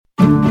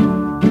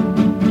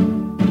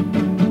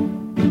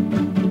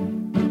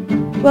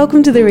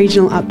Welcome to the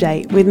Regional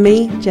Update with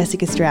me,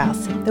 Jessica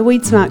Strauss, the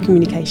Weed Smart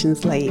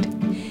Communications lead.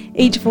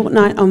 Each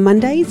fortnight on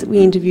Mondays, we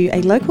interview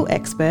a local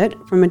expert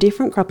from a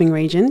different cropping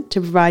region to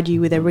provide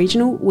you with a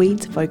regional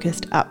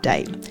weeds-focused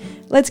update.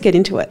 Let's get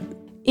into it.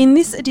 In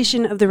this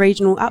edition of the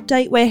Regional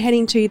Update, we're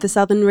heading to the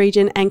southern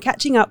region and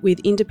catching up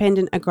with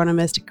independent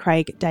agronomist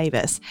Craig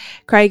Davis.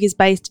 Craig is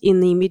based in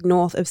the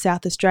mid-north of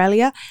South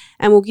Australia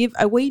and will give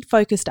a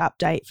weed-focused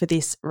update for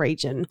this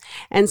region.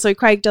 And so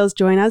Craig does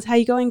join us. How are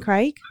you going,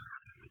 Craig?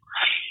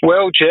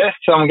 Well, Jess,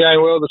 I'm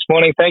going well this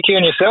morning. Thank you.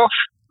 And yourself?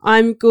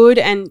 I'm good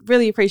and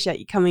really appreciate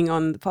you coming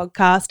on the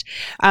podcast.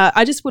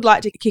 I just would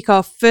like to kick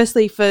off,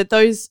 firstly, for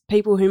those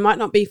people who might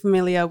not be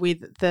familiar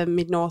with the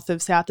mid-north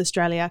of South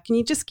Australia, can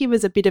you just give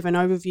us a bit of an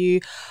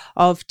overview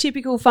of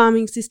typical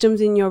farming systems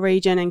in your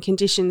region and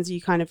conditions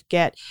you kind of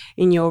get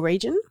in your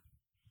region?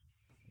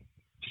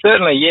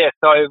 Certainly, yeah.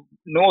 So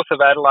north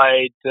of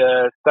Adelaide,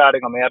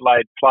 starting on the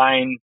Adelaide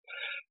Plain,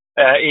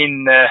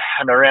 in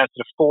and around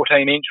sort of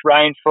 14-inch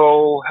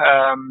rainfall,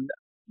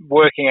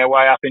 working our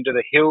way up into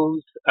the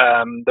hills.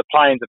 The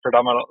plains are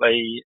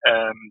predominantly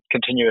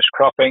continuous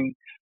cropping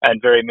and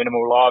very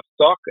minimal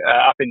livestock.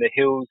 Up in the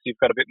hills, you've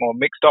got a bit more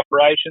mixed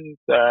operations,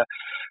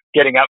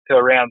 getting up to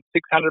around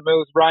 600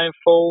 mils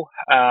rainfall,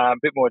 a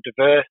bit more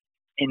diverse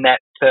in that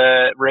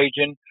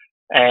region,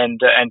 and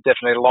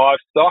definitely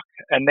livestock.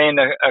 And then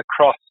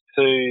across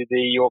to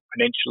the Yorke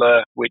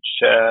Peninsula, which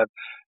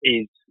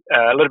is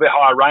a little bit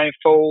higher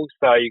rainfall,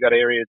 so you've got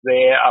areas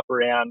there up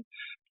around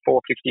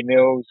 450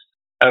 mils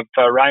of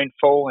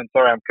rainfall. And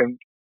sorry, I'm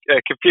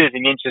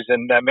confusing inches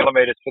and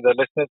millimetres for the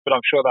listeners, but I'm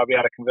sure they'll be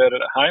able to convert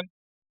it at home.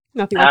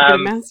 Nothing like a bit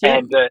of maths, yeah.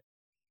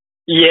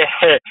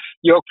 And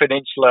Yorke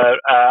Peninsula,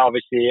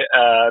 obviously,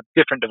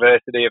 different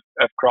diversity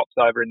of crops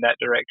over in that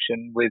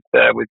direction with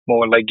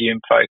more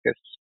legume focus.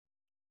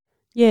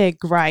 Yeah,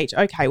 great.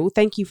 Okay, well,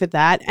 thank you for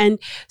that. And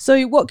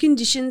so what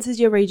conditions has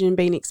your region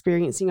been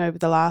experiencing over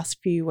the last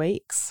few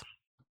weeks?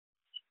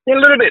 Yeah,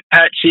 a little bit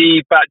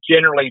patchy, but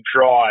generally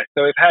dry.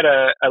 So we've had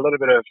a little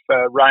bit of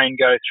rain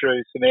go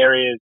through some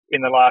areas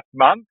in the last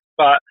month,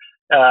 but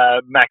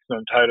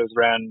maximum totals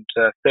around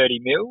 30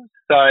 mils.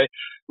 So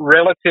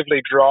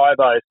relatively dry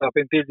though. So I've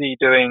been busy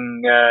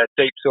doing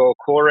deep soil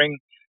coring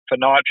for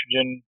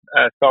nitrogen,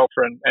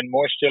 sulphur and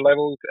moisture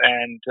levels,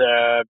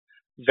 and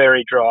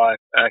very dry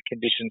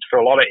conditions for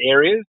a lot of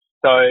areas.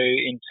 So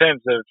in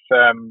terms of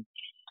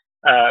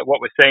what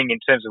we're seeing in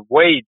terms of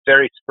weeds,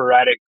 very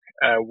sporadic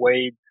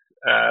weeds,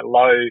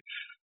 low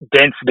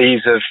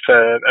densities of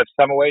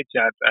summer weeds,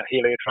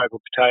 heliotropical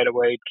potato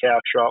weed,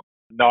 cowtrop,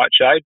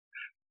 nightshade,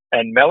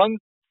 and melons.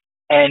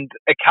 And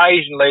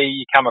occasionally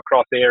you come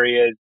across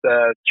areas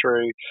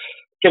through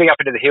getting up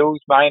into the hills,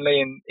 mainly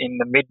in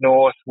the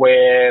mid-north,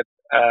 where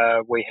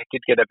we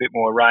did get a bit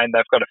more rain.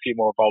 They've got a few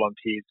more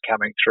volunteers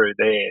coming through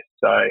there.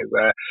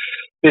 So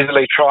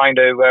busily trying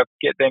to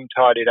get them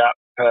tidied up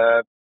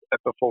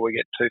before we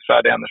get too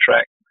far down the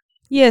track.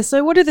 Yeah,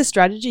 so what are the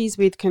strategies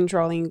with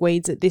controlling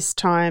weeds at this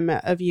time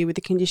of year with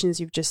the conditions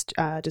you've just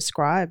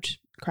described,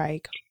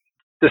 Craig?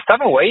 The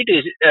summer weed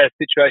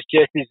situation,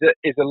 Jess,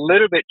 is a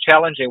little bit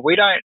challenging. We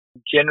don't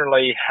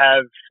generally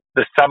have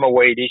the summer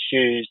weed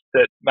issues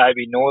that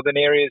maybe northern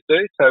areas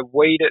do. So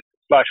Weed It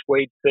 /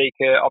 Weed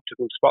Seeker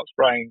optical spot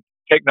spraying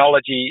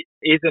technology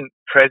isn't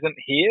present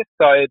here.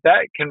 So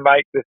that can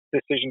make this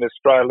decision to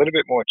spray a little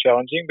bit more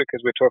challenging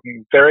because we're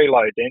talking very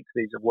low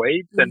densities of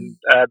weeds. And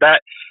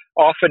that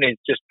often is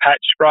just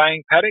patch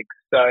spraying paddocks.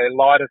 So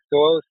lighter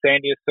soils,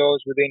 sandier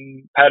soils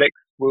within paddocks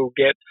will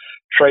get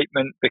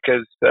treatment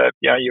because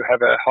you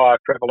have a higher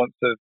prevalence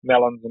of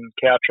melons and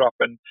cowtrop,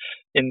 and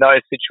in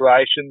those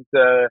situations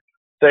the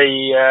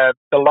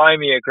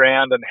loamier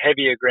ground and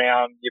heavier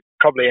ground, you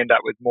probably end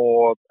up with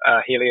more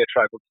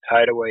heliotropical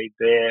potato weed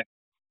there,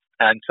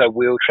 and so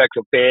wheel tracks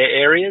or bare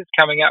areas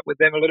coming up with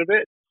them a little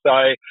bit.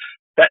 So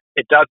that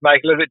it does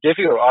make it a little bit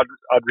difficult.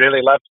 I'd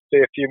really love to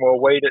see a few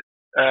more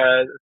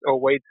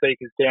weed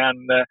seekers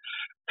down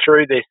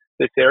through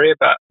this area,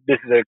 but this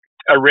is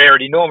a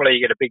rarity. Normally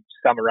you get a big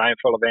summer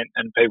rainfall event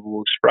and people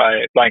will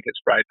blanket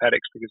spray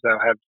paddocks because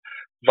they'll have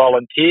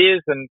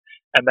volunteers and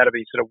that'll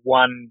be sort of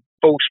one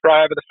full spray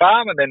over the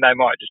farm, and then they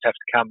might just have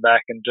to come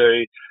back and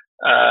do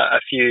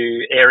a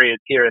few areas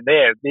here and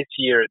there. This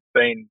year it's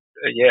been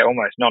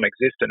almost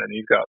non-existent, and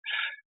you've got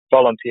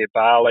volunteer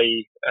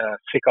barley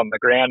thick on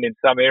the ground in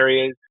some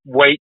areas.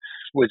 Wheat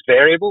was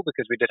variable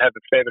because we did have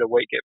a fair bit of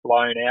wheat get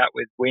blown out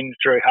with wind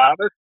through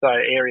harvest, so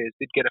areas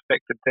did get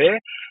affected there.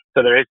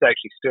 So there is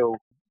actually still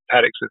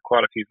paddocks with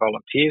quite a few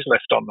volunteers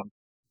left on them.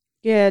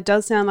 Yeah, it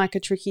does sound like a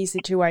tricky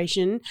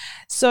situation.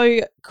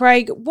 So,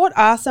 Craig, what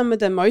are some of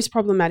the most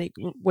problematic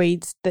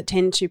weeds that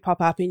tend to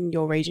pop up in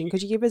your region?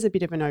 Could you give us a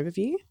bit of an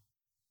overview?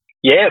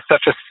 Yeah, so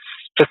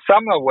for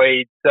summer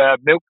weeds,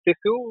 milk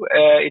thistle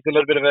is a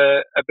little bit of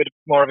a bit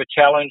more of a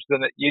challenge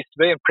than it used to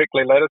be, and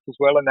prickly lettuce as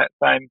well in that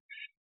same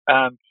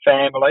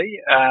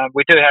family.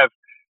 We do have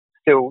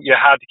still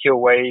hard to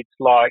kill weeds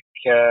like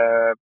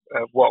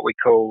what we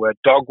call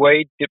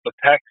dogweed,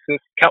 Diplotaxis,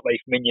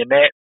 cutleaf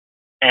mignonette,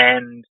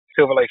 and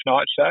silverleaf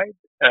nightshade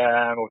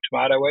or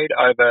tomato weed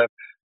over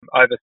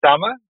over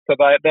summer, so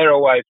they're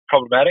always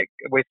problematic.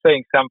 We're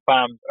seeing some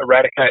farms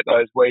eradicate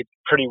those weeds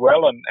pretty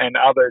well, and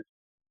others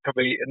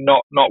probably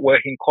not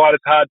working quite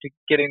as hard to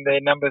getting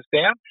their numbers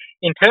down.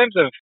 In terms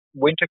of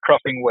winter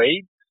cropping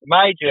weeds,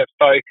 major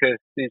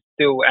focus is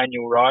still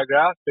annual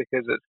ryegrass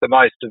because it's the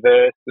most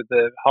diverse with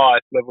the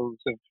highest levels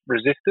of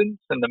resistance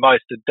and the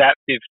most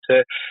adaptive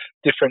to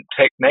different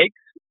techniques.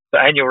 So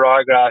annual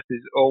ryegrass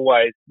is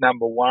always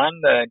number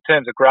one. In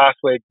terms of grass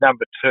weeds,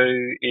 number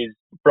two is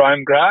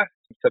brome grass.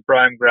 So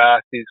brome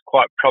grass is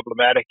quite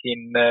problematic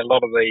in a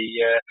lot of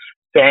the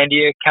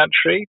sandier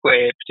country,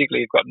 where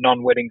particularly you've got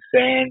non-wetting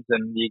sands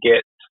and you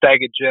get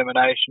staggered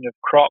germination of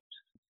crops.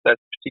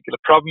 That's a particular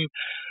problem.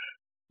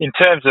 In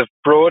terms of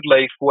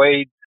broadleaf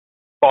weeds,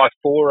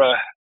 Bifora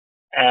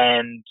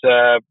and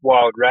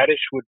wild radish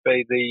would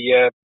be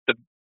the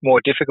more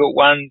difficult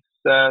ones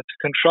to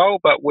control,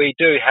 but we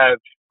do have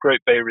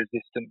Group B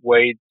resistant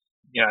weeds,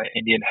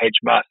 Indian hedge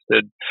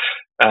mustard,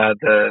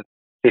 the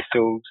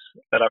thistles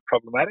that are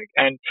problematic.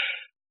 And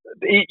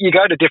you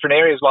go to different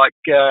areas like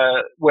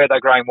where they're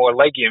growing more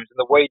legumes, and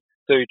the weeds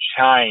do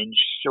change,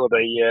 or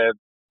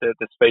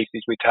the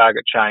species we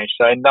target change.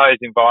 So in those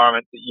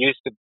environments, it used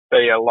to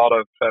be a lot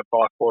of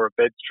Bifora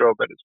bedstraw,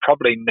 but it's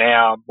probably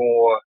now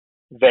more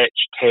vetch,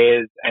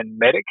 tares, and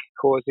medic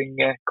causing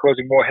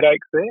more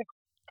headaches there.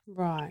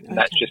 Right. And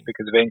that's just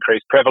because of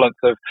increased prevalence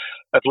of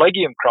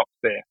legume crops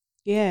there.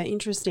 Yeah,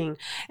 interesting.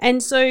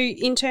 And so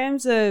in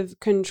terms of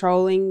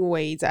controlling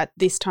weeds at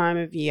this time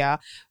of year,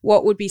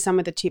 what would be some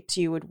of the tips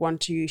you would want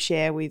to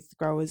share with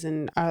growers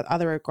and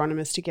other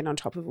agronomists to get on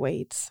top of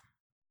weeds?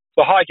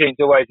 So hygiene is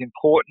always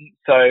important.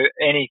 So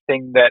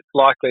anything that's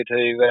likely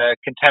to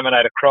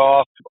contaminate a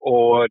crop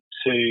or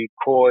to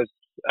cause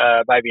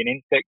maybe an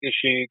insect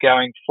issue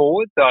going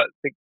forward, I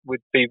think would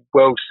be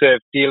well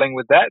served dealing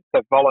with that.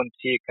 So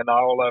volunteer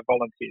canola,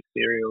 volunteer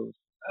cereals.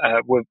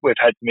 We've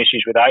had some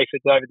issues with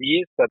aphids over the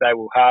years, so they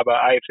will harbour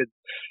aphids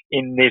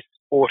in this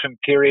autumn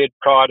period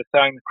prior to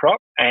sowing the crop,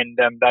 and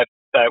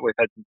we've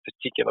had some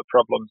particular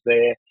problems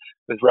there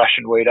with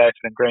Russian wheat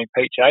aphid and green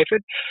peach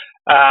aphid.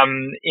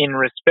 In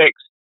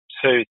respect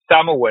to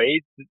summer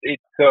weeds,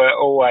 it's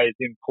always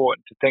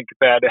important to think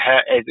about how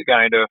is it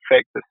going to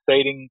affect the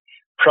seeding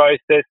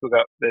process.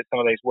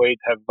 Some of these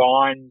weeds have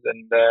vines,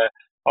 and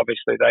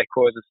obviously they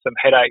cause us some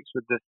headaches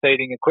with the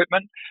seeding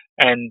equipment,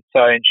 and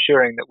so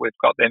ensuring that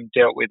we've got them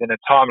dealt with in a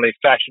timely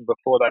fashion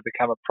before they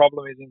become a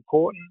problem is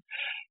important.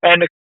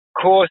 And of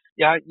course,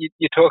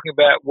 you're talking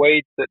about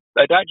weeds that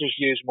they don't just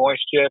use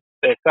moisture,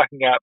 they're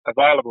sucking up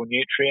available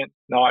nutrients,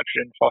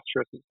 nitrogen,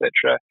 phosphorus,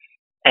 etc.,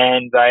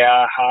 and they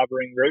are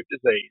harbouring root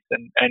disease.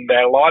 And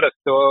our lighter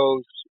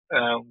soils,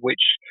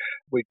 which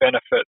we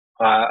benefit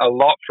a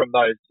lot from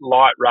those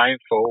light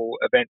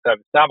rainfall events over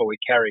summer, we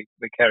carry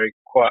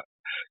quite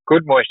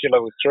good moisture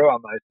levels through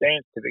on those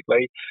sands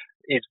typically,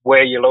 is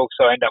where you'll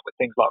also end up with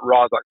things like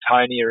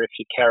rhizoctonia if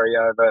you carry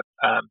over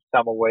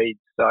summer weeds.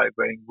 So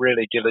being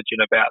really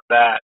diligent about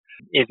that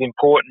is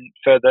important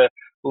for the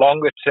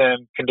longer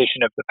term condition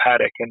of the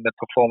paddock and the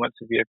performance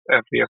of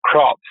your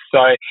crops.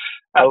 So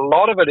a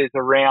lot of it is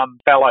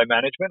around fallow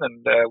management,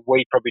 and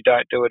we probably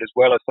don't do it as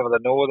well as some of the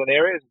northern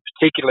areas,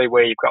 particularly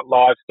where you've got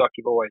livestock.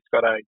 You've always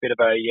got a bit of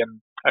a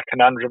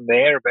conundrum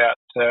there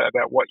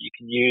about what you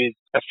can use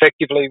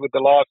effectively with the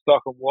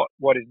livestock and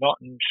what is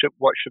not, and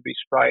what should be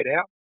sprayed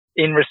out.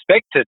 In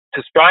respect to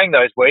spraying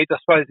those weeds,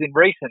 I suppose in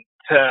recent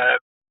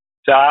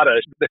data,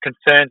 the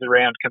concerns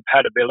around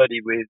compatibility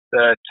with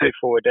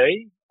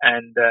 2,4-D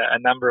and a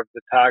number of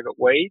the target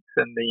weeds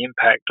and the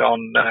impact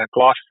on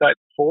glyphosate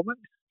performance.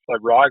 So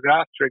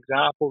ryegrass, for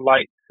example,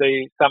 late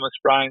summer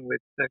spraying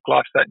with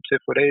glyphosate and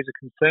 2,4-D is a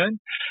concern,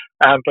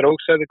 but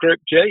also the Group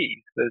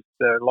Gs.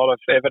 There's a lot of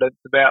evidence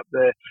about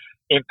the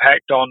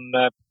impact on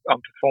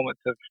performance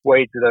of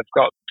weeds that have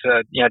got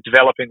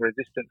developing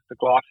resistance to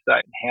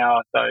glyphosate, and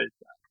how those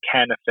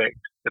can affect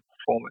the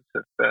performance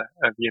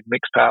of your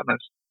mix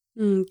partners.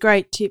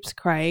 Great tips,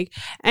 Craig.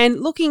 And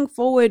looking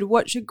forward,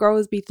 what should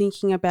growers be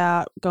thinking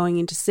about going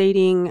into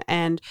seeding,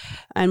 and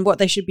what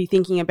they should be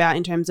thinking about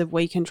in terms of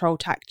weed control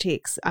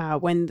tactics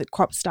when the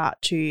crops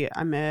start to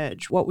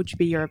emerge? What would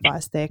be your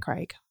advice there,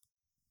 Craig?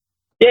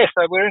 Yeah,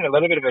 so we're in a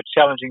little bit of a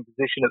challenging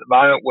position at the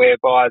moment,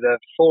 whereby the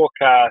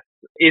forecast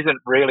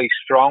isn't really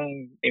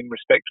strong in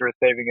respect to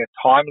receiving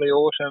a timely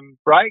autumn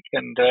break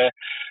and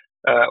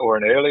or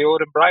an early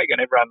autumn break, and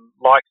everyone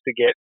likes to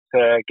get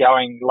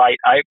going late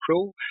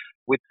April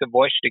with some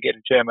moisture to get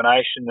a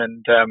germination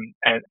and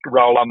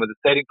roll on with the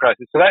seeding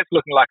process. So that's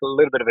looking like a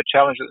little bit of a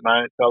challenge at the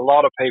moment. So a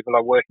lot of people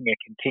are working a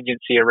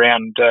contingency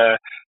around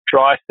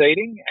dry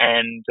seeding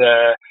and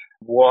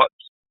what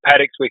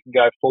paddocks we can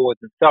go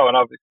forwards and so on.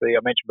 Obviously,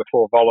 I mentioned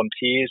before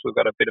volunteers. We've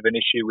got a bit of an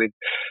issue with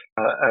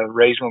a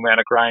reasonable amount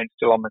of grain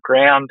still on the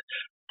ground.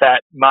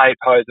 That may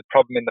pose a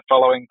problem in the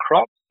following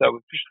crop. So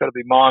we've just got to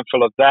be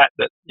mindful of that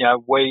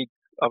weeds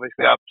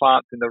obviously our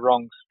plants in the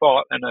wrong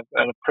spot, and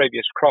a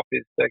previous crop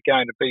is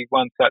going to be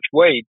one such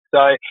weed.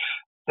 So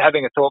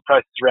having a thought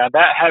process around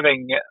that,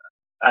 having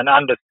an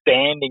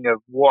understanding of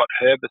what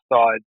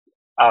herbicides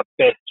are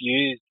best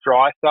used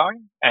dry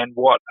sowing and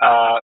what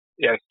are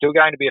still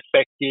going to be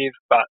effective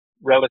but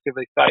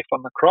relatively safe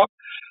on the crop.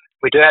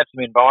 We do have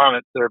some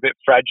environments that are a bit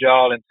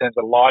fragile in terms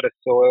of lighter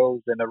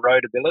soils and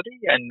erodibility,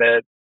 and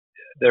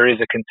there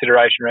is a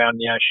consideration around,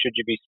 should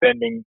you be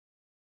spending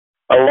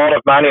a lot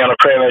of money on a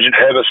pre-emergent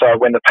herbicide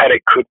when the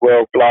paddock could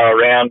well blow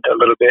around a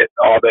little bit,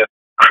 either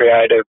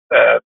create a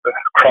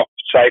crop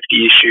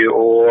safety issue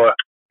or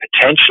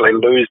potentially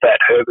lose that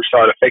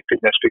herbicide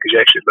effectiveness because you're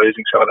actually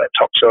losing some of that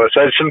topsoil.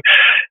 So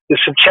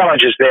there's some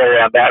challenges there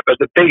around that. But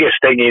the biggest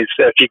thing is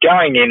if you're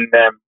going in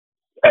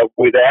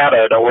without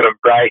an autumn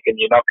break and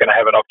you're not going to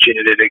have an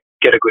opportunity to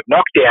get a good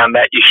knockdown,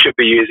 that you should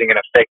be using an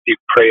effective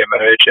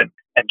pre-emergent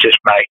and just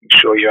making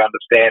sure you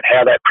understand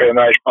how that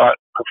pre-emergent might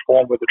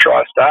perform with a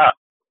dry start.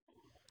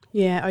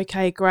 Yeah,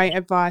 okay, great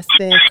advice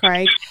there,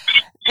 Craig.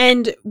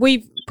 And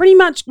we've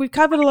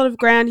covered a lot of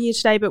ground here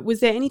today, but was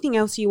there anything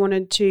else you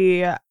wanted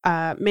to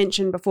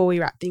mention before we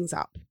wrap things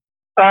up?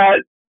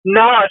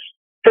 No, I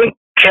think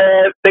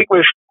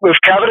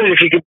we've covered it.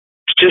 If you could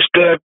just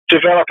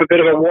develop a bit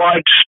of a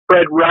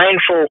widespread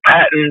rainfall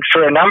pattern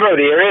for a number of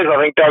the areas.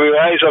 I think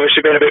WA has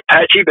obviously been a bit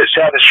patchy, but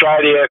South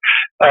Australia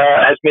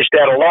has missed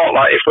out a lot.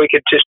 Like if we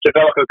could just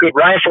develop a good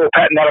rainfall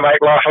pattern, that'll make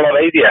life a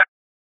lot easier.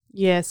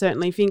 Yeah,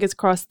 certainly. Fingers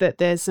crossed that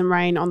there's some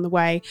rain on the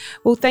way.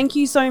 Well, thank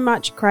you so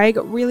much, Craig.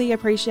 Really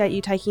appreciate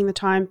you taking the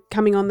time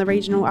coming on the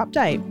Regional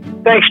Update.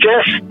 Thanks,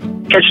 Jess.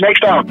 Catch you next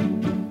time.